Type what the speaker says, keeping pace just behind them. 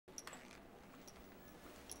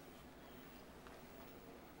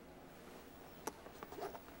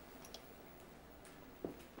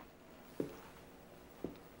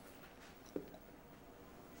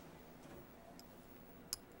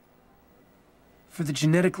For the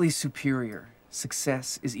genetically superior,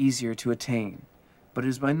 success is easier to attain, but it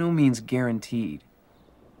is by no means guaranteed.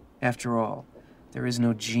 After all, there is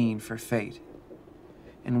no gene for fate.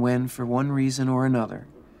 And when, for one reason or another,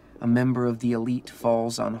 a member of the elite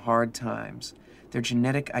falls on hard times, their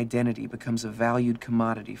genetic identity becomes a valued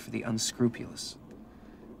commodity for the unscrupulous.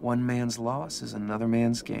 One man's loss is another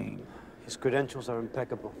man's gain. His credentials are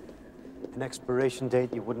impeccable. An expiration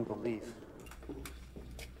date you wouldn't believe.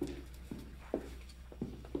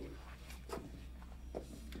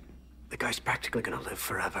 The guy's practically gonna live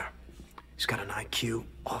forever. He's got an IQ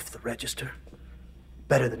off the register.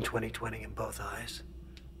 Better than 20/20 in both eyes.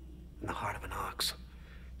 In the heart of an ox.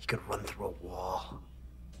 He could run through a wall.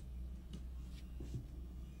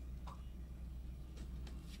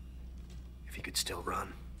 If he could still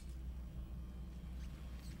run.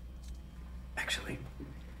 Actually,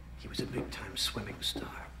 he was a big-time swimming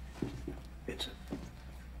star. Vincent,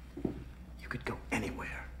 you could go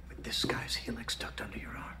anywhere with this guy's helix tucked under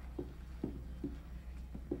your arm.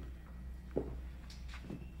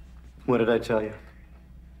 What did I tell you?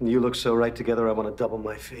 You look so right together, I want to double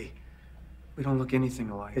my fee. We don't look anything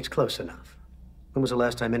alike. It's close enough. When was the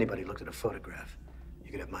last time anybody looked at a photograph?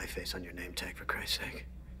 You could have my face on your name tag, for Christ's sake.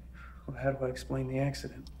 Well, how do I explain the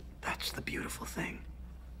accident? That's the beautiful thing.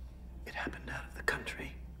 It happened out of the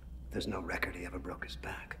country. There's no record he ever broke his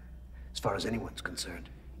back. As far as anyone's concerned,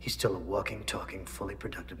 he's still a walking, talking, fully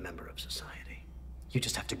productive member of society. You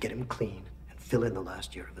just have to get him clean and fill in the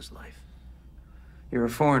last year of his life. You're a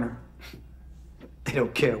foreigner. They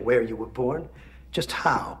don't care where you were born, just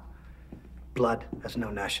how. Blood has no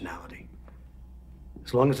nationality.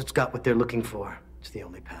 As long as it's got what they're looking for, it's the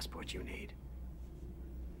only passport you need.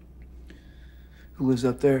 Who lives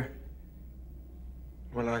up there?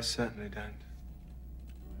 Well, I certainly don't.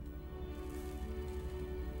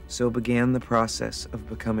 So began the process of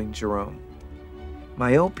becoming Jerome.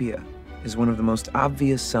 Myopia is one of the most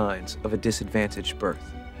obvious signs of a disadvantaged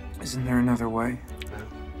birth. Isn't there another way?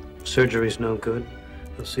 Surgery's no good.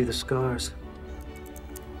 You'll see the scars.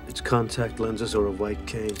 It's contact lenses or a white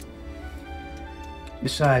cane.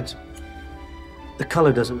 Besides, the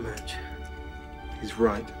color doesn't match. He's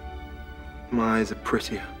right. My eyes are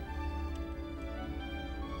prettier.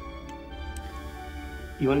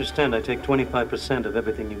 You understand I take 25% of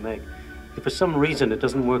everything you make. If for some reason it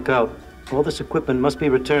doesn't work out, all this equipment must be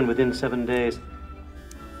returned within 7 days.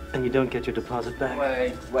 And you don't get your deposit back.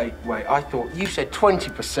 Wait. I thought you said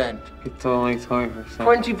 20%. It's only 20%.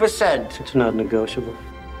 20%? It's not negotiable.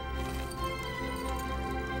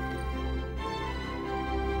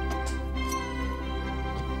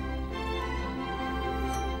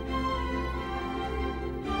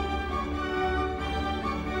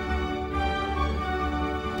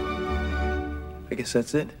 I guess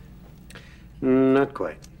that's it? Not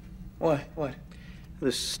quite. Why? What?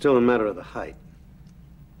 This is still a matter of the height.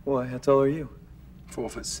 Why? How tall are you?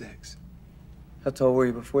 4'6". How tall were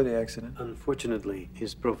you before the accident? Unfortunately,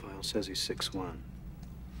 his profile says he's 6'1".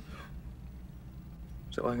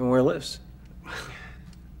 So I can wear lifts.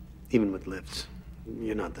 Even with lifts,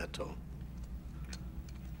 you're not that tall.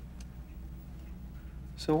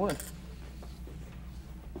 So what?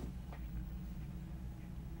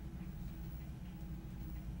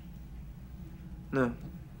 No.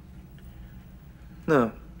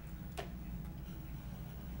 No.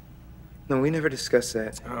 No, we never discussed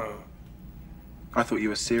that. Oh. I thought you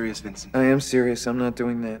were serious, Vincent. I am serious. I'm not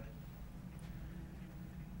doing that.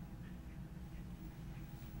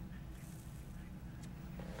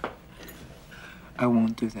 I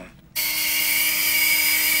won't do that.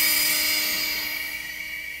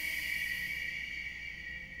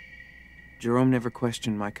 Jerome never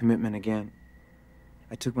questioned my commitment again.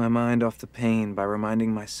 I took my mind off the pain by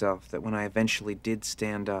reminding myself that when I eventually did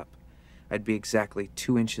stand up, I'd be exactly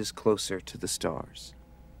 2 inches closer to the stars.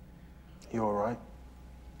 You all right?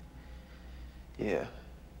 Yeah.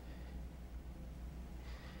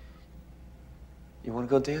 You want to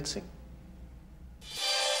go dancing?